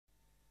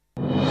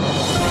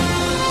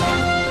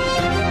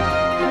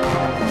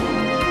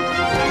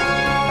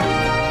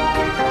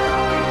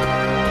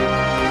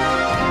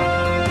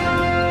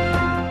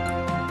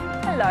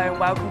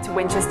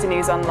Winchester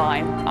News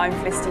Online. I'm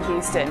Felicity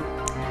Houston.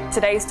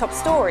 Today's top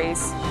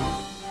stories.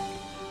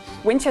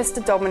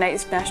 Winchester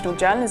dominates National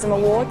Journalism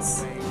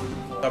Awards.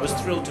 I was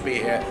thrilled to be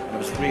here and I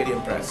was really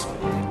impressed.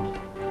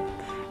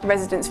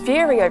 Residents'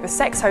 fury over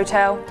sex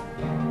hotel.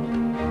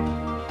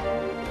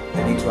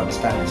 They need to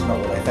understand it's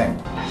not what they think.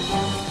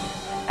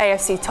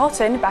 AFC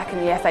Totton back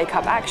in the FA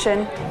Cup action.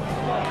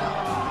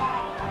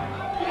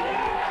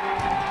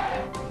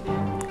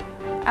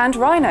 And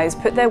rhinos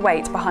put their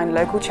weight behind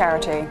local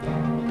charity.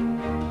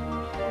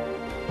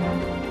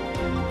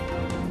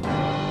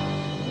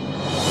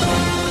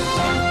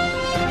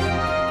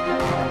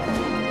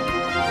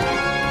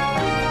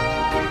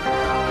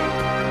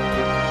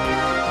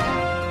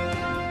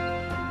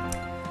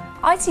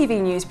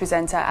 ITV News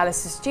presenter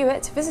Alistair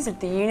Stewart visited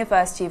the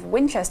University of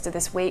Winchester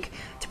this week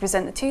to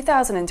present the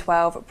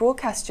 2012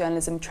 Broadcast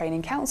Journalism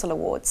Training Council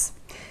Awards.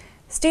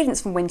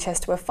 Students from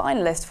Winchester were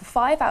finalists for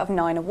 5 out of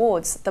 9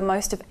 awards, the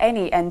most of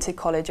any entered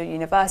college or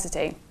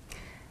university.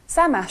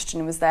 Sam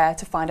Ashton was there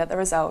to find out the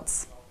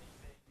results.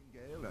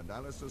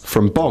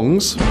 From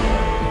bongs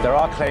there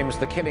are claims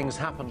the killings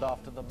happened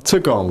after the... to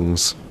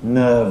gongs.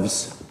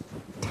 Nerves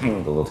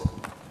tangled,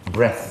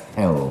 breath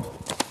held.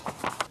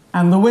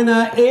 And the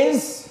winner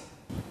is...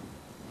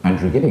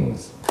 Andrew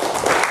Giddings.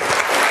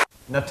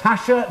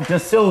 Natasha De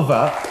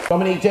Silva,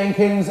 Dominique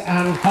Jenkins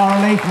and Cara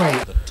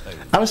Laithwaite.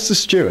 Alistair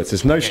Stewart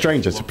is no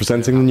stranger to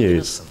presenting the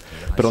news,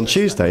 but on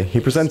Tuesday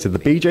he presented the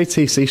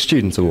BJTC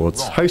Student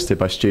Awards, hosted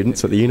by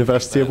students at the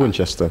University of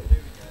Winchester.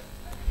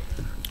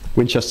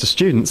 Winchester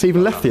students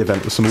even left the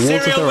event with some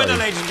awards of their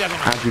own.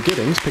 Andrew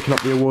Giddings picking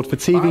up the award for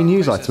TV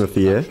News Item of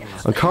the Year,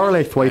 and Cara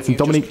Laithwaite and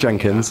Dominique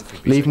Jenkins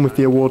leaving with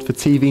the award for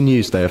TV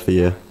News Day of the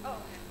Year.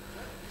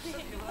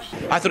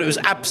 I thought it was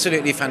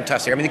absolutely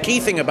fantastic. I mean, the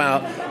key thing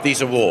about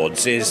these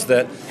awards is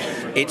that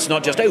it's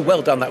not just, oh,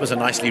 well done, that was a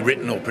nicely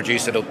written or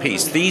produced little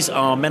piece. These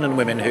are men and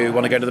women who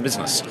want to go to the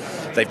business.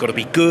 They've got to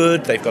be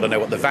good, they've got to know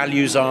what the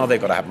values are,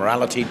 they've got to have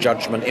morality,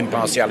 judgment,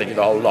 impartiality,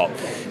 the whole lot.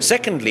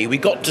 Secondly, we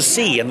got to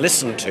see and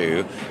listen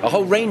to a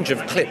whole range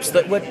of clips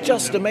that were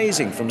just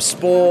amazing, from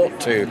sport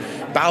to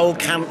bowel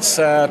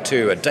cancer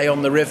to a day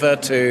on the river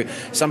to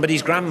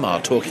somebody's grandma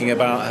talking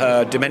about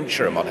her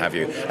dementia and what have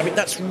you. I mean,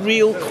 that's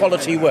real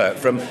quality work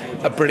from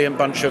a brilliant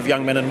bunch of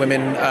young men and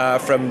women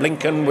from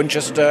Lincoln,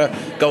 Winchester,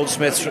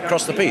 Goldsmiths,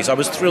 across the piece. I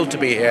was thrilled to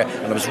be here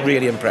and I was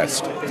really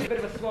impressed.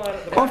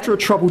 After a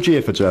troubled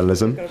year for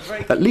journalism,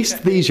 at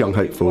least these young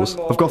hopefuls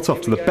have got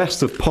off to the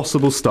best of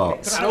possible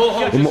starts,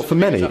 in what for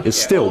many is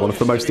still one of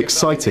the most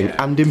exciting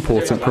and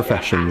important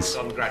professions.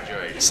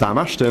 Sam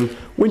Ashton,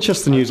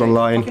 Winchester News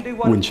Online,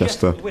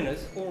 Winchester.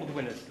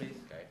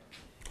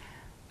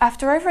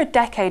 After over a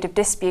decade of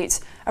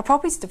disputes, a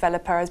property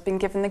developer has been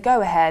given the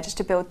go-ahead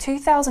to build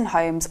 2,000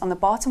 homes on the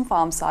Barton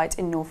Farm site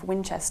in North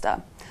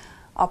Winchester.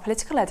 Our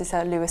political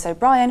editor Lewis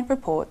O'Brien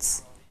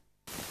reports.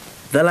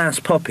 The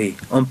last poppy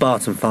on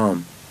Barton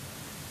Farm.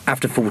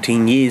 After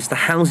 14 years, the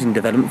housing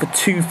development for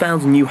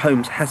 2,000 new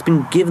homes has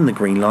been given the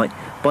green light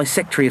by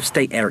Secretary of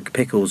State Eric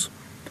Pickles.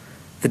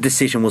 The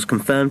decision was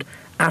confirmed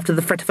after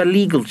the threat of a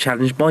legal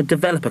challenge by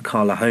developer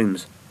Carla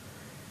Holmes.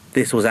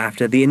 This was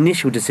after the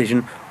initial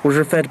decision was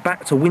referred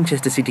back to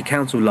Winchester City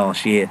Council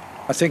last year.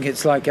 I think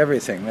it's like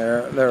everything.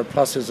 There are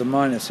pluses and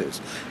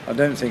minuses. I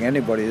don't think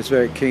anybody is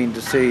very keen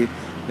to see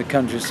the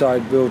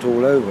countryside built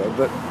all over,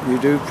 but you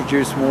do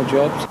produce more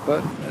jobs.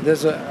 But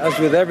as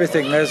with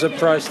everything, there's a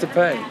price to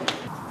pay.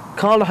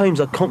 Carla Holmes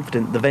are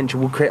confident the venture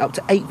will create up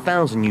to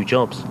 8,000 new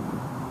jobs.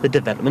 The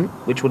development,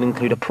 which will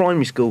include a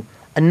primary school,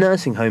 a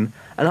nursing home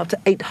and up to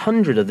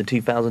 800 of the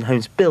 2,000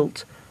 homes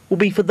built, will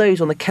be for those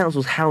on the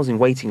council's housing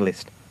waiting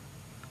list.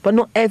 But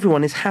not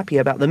everyone is happy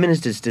about the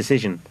minister's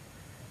decision.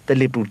 The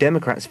Liberal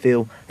Democrats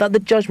feel that the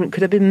judgment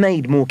could have been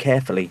made more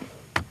carefully.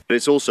 But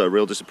it's also a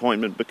real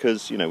disappointment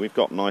because, you know, we've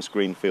got nice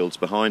green fields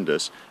behind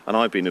us, and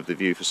I've been of the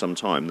view for some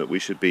time that we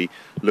should be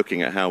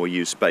looking at how we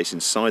use space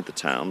inside the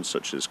town,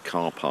 such as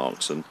car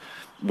parks, and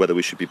whether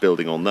we should be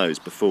building on those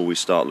before we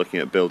start looking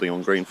at building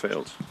on green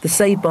fields. The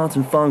Save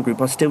Barton Farm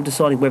Group are still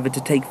deciding whether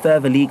to take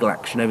further legal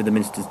action over the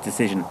minister's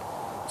decision.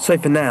 So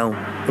for now,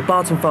 the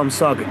Barton Farm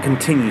saga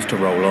continues to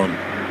roll on.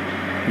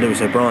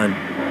 Lewis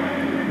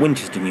O'Brien,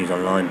 Winchester News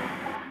Online.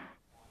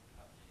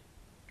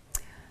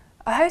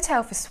 A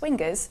hotel for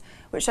swingers,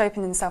 which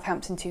opened in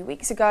Southampton 2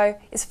 weeks ago,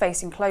 is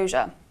facing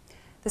closure.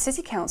 The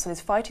City Council is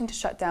fighting to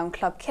shut down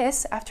Club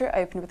Kiss after it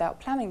opened without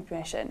planning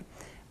permission,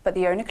 but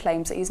the owner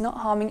claims that he's not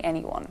harming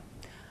anyone.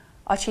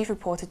 Our chief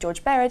reporter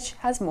George Berridge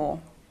has more.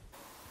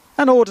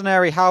 An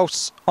ordinary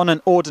house on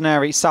an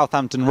ordinary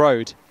Southampton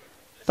road.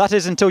 That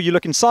is until you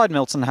look inside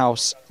Milton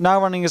House,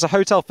 now running as a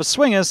hotel for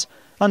swingers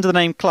under the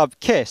name Club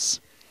Kiss.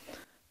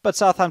 But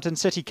Southampton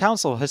City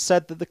Council has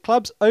said that the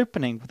club's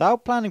opening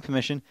without planning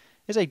permission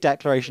is a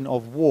declaration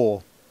of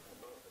war.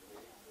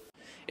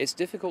 It's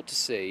difficult to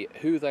see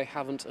who they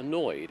haven't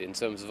annoyed in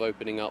terms of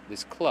opening up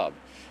this club.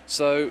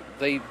 So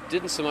they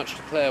didn't so much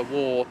declare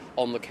war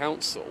on the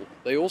council,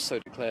 they also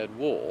declared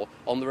war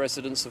on the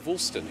residents of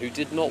Woolston who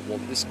did not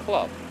want this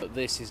club. But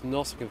this is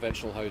not a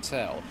conventional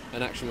hotel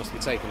and action must be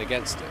taken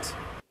against it.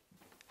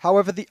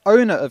 However, the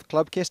owner of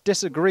Club Kiss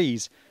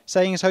disagrees,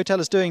 saying his hotel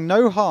is doing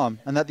no harm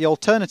and that the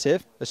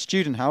alternative, a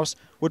student house,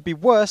 would be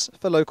worse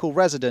for local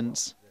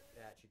residents.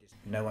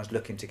 No one's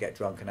looking to get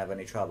drunk and have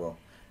any trouble.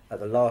 At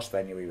the last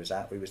venue we was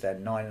there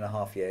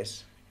 9.5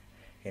 years.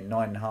 In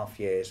 9.5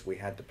 years we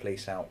had the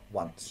police out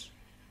once.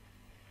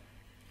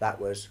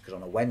 That was because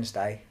on a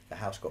Wednesday the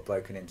house got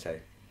broken into.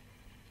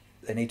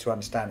 They need to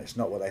understand it's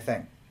not what they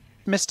think.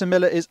 Mr.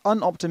 Miller is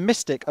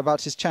unoptimistic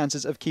about his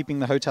chances of keeping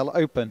the hotel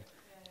open.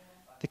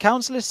 The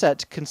council is set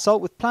to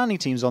consult with planning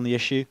teams on the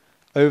issue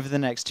over the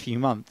next few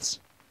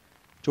months.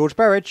 George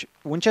Berridge,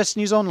 Winchester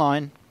News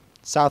Online,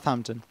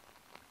 Southampton.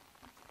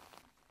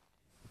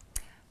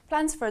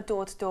 Plans for a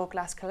door-to-door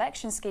glass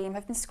collection scheme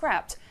have been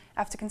scrapped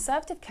after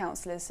Conservative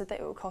councillors said that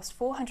it will cost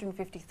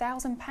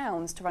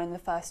 £450,000 to run in the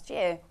first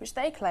year, which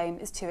they claim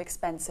is too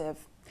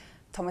expensive.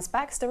 Thomas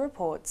Baxter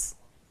reports.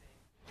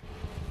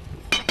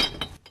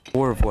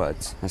 War of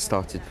words has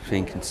started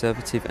between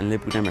Conservative and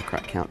Liberal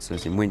Democrat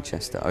councillors in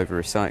Winchester over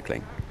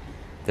recycling.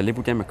 The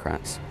Liberal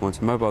Democrats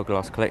want a mobile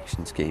glass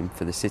collection scheme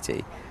for the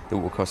city that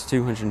will cost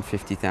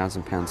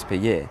 £250,000 per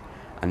year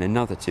and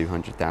another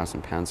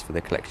 £200,000 for the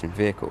collection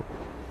vehicle.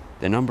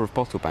 The number of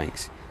bottle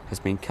banks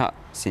has been cut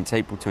since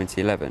April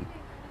 2011,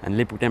 and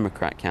Liberal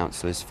Democrat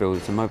councillors feel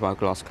that a mobile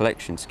glass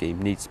collection scheme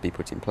needs to be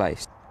put in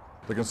place.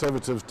 The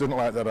Conservatives didn't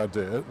like that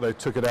idea. They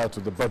took it out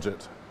of the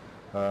budget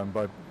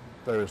by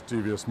various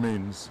devious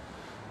means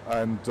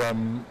and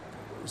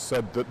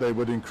said that they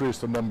would increase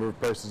the number of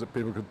places that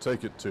people could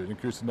take it to,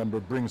 increase the number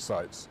of bring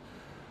sites,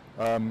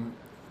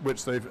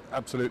 which they've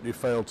absolutely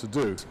failed to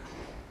do.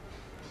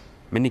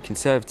 Many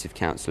Conservative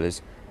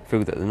councillors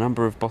feel that the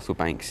number of bottle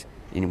banks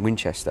in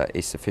Winchester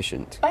is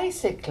sufficient.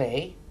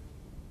 Basically,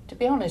 to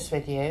be honest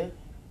with you,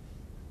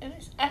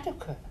 it's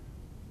adequate.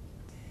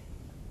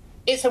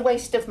 It's a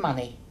waste of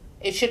money.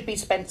 It should be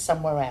spent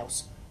somewhere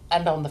else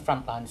and on the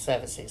frontline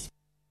services.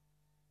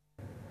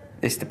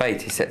 This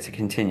debate is set to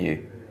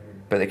continue,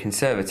 but the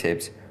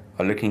Conservatives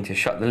are looking to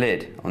shut the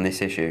lid on this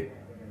issue.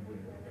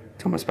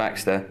 Thomas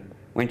Baxter,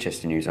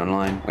 Winchester News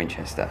Online,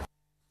 Winchester.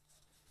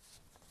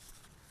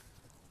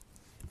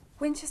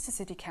 Winchester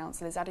City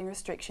Council is adding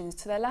restrictions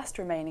to their last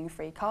remaining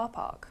free car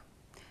park.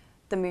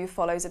 The move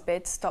follows a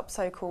bid to stop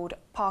so-called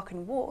park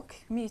and walk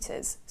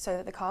commuters so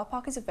that the car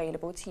park is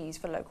available to use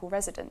for local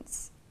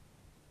residents.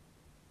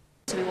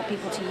 So we want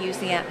people to use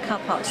the car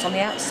parks on the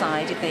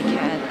outside if they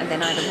can, and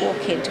then either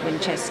walk into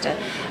Winchester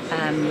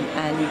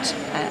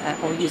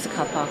or use the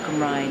car park and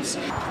rides.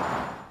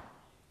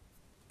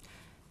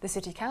 The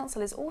City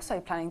Council is also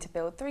planning to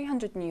build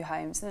 300 new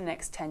homes in the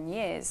next 10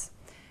 years.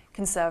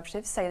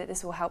 Conservatives say that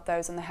this will help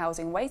those on the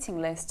housing waiting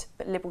list,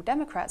 but Liberal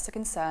Democrats are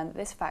concerned that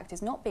this fact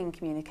is not being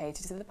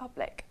communicated to the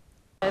public.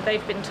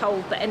 They've been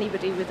told that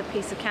anybody with a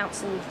piece of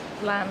council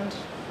land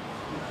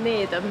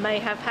near them may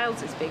have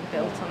houses being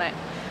built on it,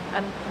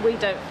 and we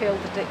don't feel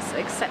that it's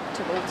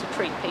acceptable to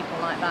treat people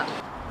like that.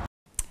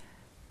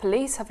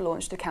 Police have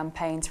launched a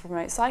campaign to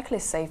promote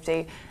cyclist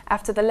safety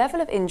after the level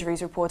of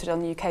injuries reported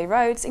on UK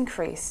roads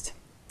increased.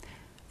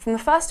 From the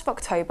 1st of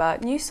October,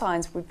 new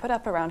signs will be put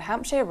up around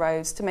Hampshire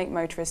roads to make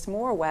motorists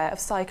more aware of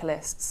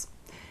cyclists.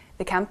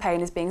 The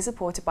campaign is being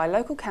supported by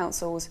local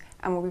councils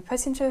and will be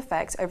put into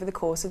effect over the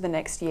course of the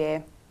next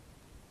year.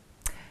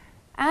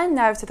 And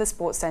now to the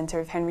Sports Centre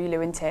with Henry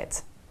Lewin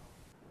Tit.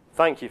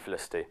 Thank you,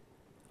 Felicity.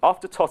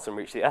 After Tottenham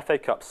reached the FA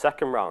Cup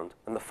second round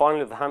and the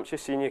final of the Hampshire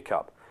Senior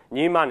Cup,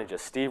 new manager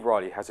Steve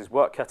Riley has his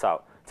work cut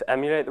out to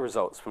emulate the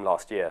results from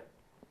last year.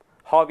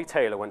 Harvey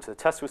Taylor went to the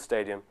Testwood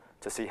Stadium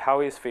to see how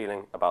he is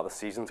feeling about the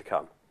season to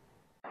come.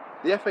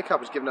 The FA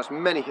Cup has given us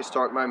many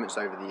historic moments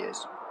over the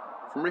years.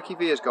 From Ricky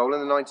Villa's goal in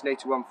the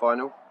 1981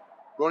 final,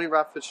 Ronnie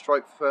Radford's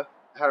strike for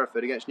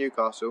Hereford against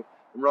Newcastle,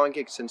 and Ryan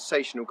Giggs'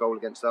 sensational goal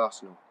against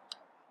Arsenal.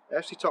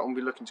 FC Tottenham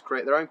will be looking to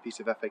create their own piece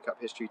of FA Cup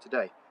history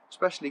today,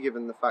 especially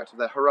given the fact of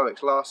their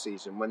heroics last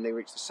season when they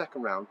reached the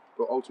second round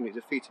but were ultimately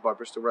defeated by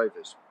Bristol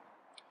Rovers.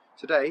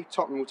 Today,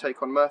 Tottenham will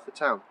take on Merthyr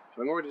Town,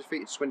 having already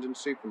defeated Swindon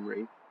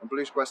Supermarine and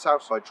Blue Square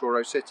Southside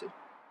Truro City.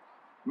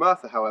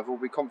 Merthyr, however, will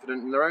be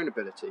confident in their own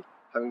ability,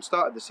 having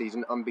started the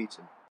season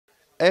unbeaten.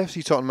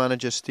 AFC Tottenham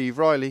manager Steve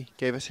Riley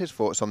gave us his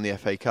thoughts on the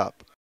FA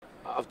Cup.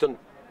 I've done,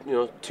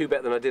 two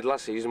better than I did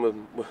last season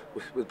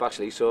with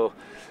Bashley, so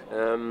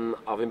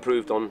I've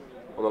improved on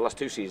the last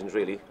two seasons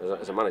really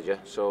as a manager.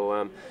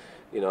 So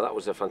that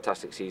was a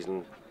fantastic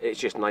season. It's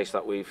just nice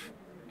that we've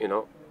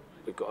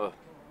got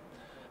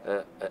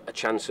a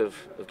chance of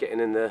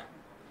getting in the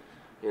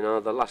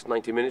last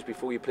 90 minutes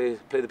before you play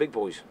the big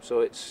boys.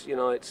 So it's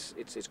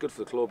good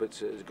for the club.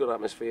 It's a good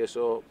atmosphere.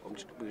 So we're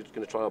just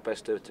going to try our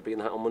best to be in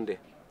that on Monday.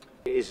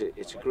 It's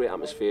a great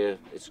atmosphere.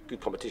 It's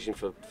good competition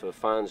for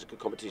fans, good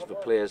competition for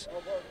players.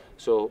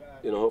 So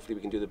hopefully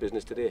we can do the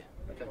business today.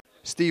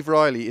 Steve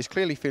Riley is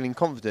clearly feeling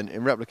confident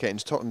in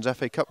replicating Tottenham's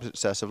FA Cup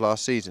success of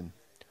last season.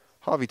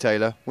 Harvey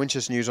Taylor,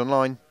 Winchester News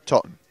Online,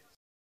 Tottenham.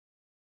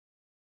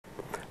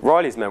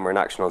 Riley's men were in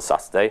action on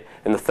Saturday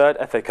in the third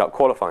FA Cup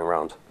qualifying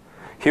round.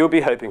 He will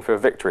be hoping for a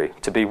victory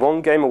to be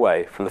one game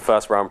away from the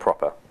first round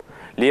proper.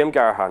 Liam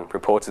Garahan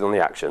reported on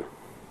the action.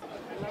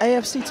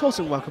 AFC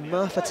Tottenham welcomed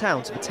Merthyr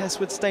Town to the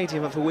Testwood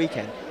Stadium at the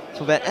weekend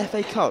for their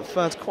FA Cup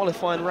third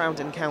qualifying round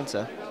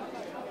encounter.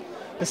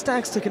 The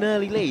Stags took an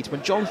early lead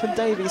when Jonathan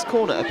Davies'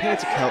 corner appeared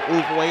to curl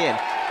all the way in,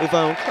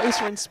 although on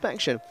closer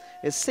inspection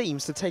it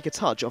seems to take a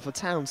touch off the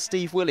Town's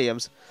Steve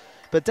Williams,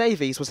 but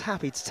Davies was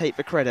happy to take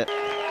the credit.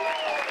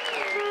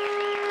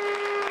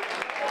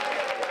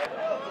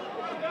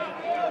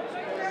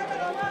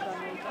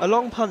 A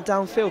long punt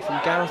downfield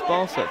from Gareth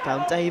Barfoot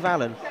found Dave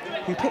Allen,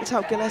 who picked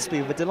out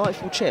Gillespie with a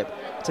delightful chip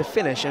to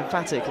finish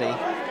emphatically.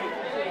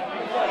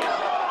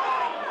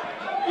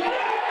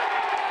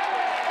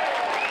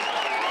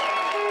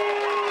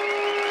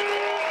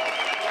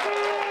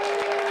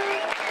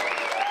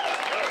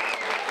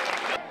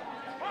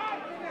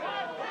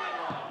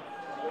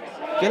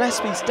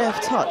 Gillespie's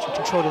deft touch and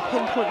controlled a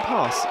pinpoint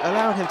pass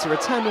allowed him to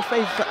return the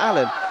favour for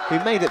Allen,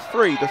 who made it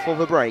through before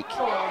the break.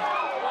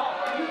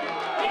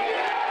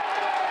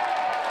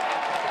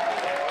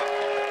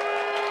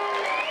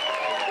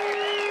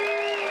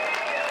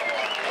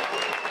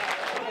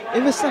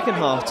 In the second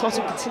half,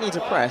 Tottenham continued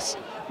to press.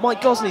 Mike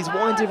Gosley's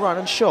winding run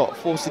and shot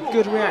forced a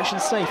good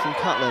reaction save from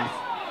Cutland.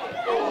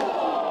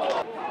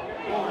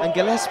 And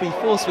Gillespie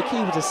forced the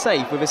keeper to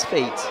save with his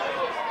feet.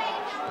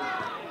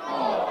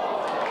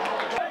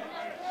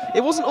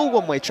 It wasn't all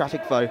one-way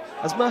traffic though,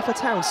 as Merthyr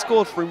Town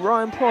scored through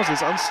Ryan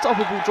Pros's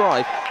unstoppable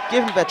drive,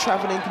 giving their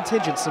travelling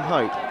contingent some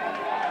hope.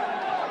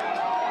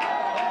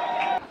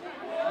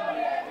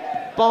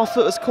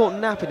 Barfoot was caught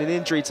napping in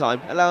injury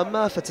time, allowing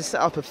Merthyr to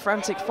set up a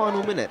frantic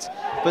final minute,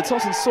 but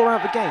Tottenham saw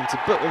out the game to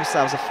book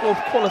themselves a fourth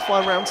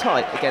qualifying round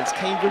tie against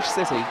Cambridge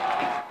City.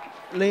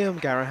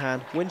 Liam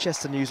Garahan,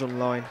 Winchester News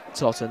Online,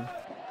 Tottenham.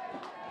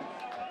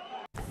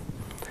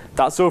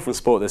 That's all from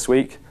sport this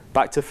week.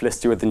 Back to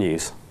Felicity with the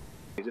news.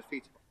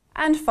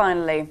 And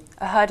finally,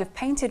 a herd of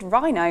painted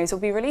rhinos will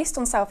be released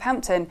on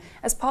Southampton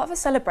as part of a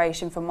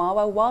celebration for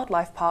Marwell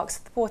Wildlife Park's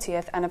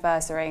 40th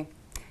anniversary.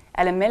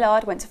 Ellen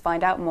Millard went to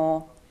find out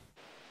more.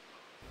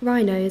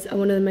 Rhinos are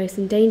one of the most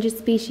endangered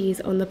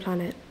species on the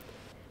planet.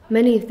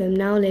 Many of them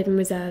now live in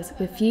reserves,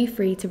 with few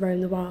free to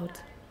roam the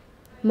wild.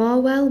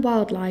 Marwell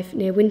Wildlife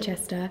near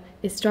Winchester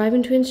is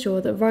striving to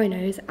ensure that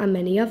rhinos and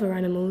many other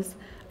animals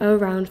are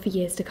around for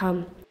years to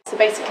come. So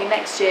basically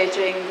next year,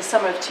 during the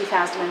summer of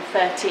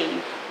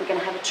 2013, we're going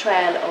to have a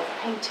trail of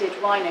painted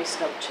rhino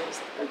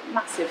sculptures,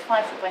 massive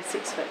 5 foot by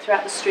 6 foot,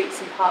 throughout the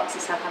streets and parks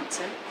of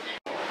Southampton.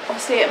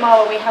 Obviously at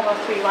Marwell we have our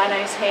 3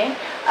 rhinos here,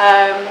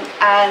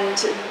 and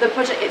the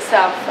project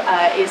itself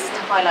is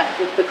to highlight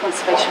the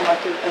conservation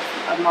work of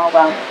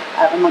Marwell,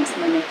 amongst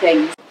the many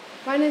things.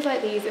 Rhinos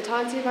like these are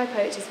targeted by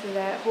poachers for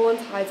their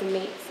horns, hides and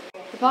meats.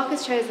 The park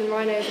has chosen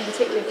rhinos in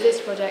particular for this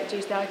project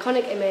due to their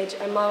iconic image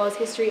and Marwell's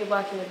history of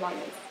working with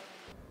rhinos.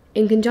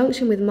 In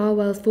conjunction with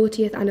Marwell's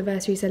 40th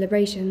anniversary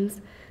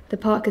celebrations, the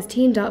park has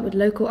teamed up with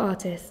local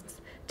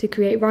artists to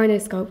create rhino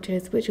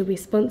sculptures which will be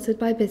sponsored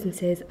by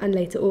businesses and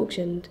later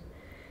auctioned.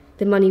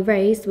 The money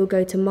raised will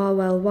go to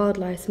Marwell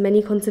Wildlife's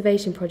many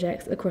conservation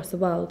projects across the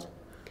world.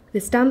 The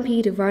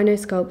stampede of rhino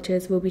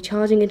sculptures will be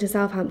charging into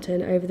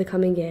Southampton over the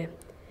coming year.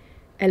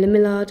 Ellen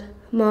Millard,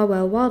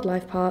 Marwell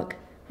Wildlife Park,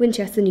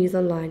 Winchester News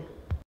Online.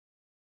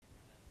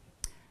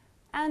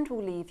 And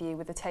we'll leave you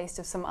with a taste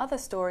of some other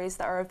stories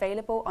that are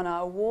available on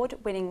our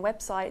award-winning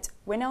website,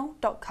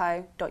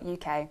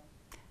 winol.co.uk.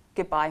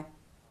 Goodbye.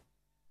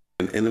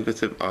 An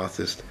innovative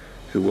artist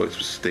who works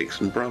with sticks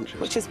and branches,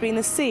 which has been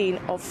the scene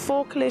of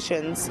 4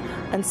 collisions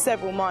and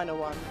several minor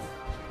ones.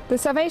 The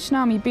Salvation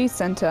Army Booth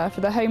Centre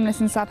for the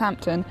Homeless in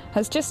Southampton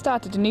has just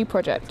started a new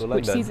project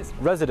which sees its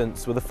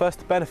residents were the first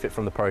to benefit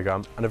from the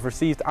programme and have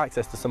received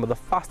access to some of the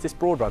fastest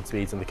broadband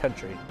speeds in the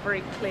country.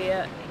 Very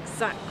clear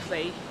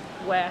exactly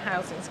where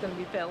housing is going to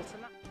be built.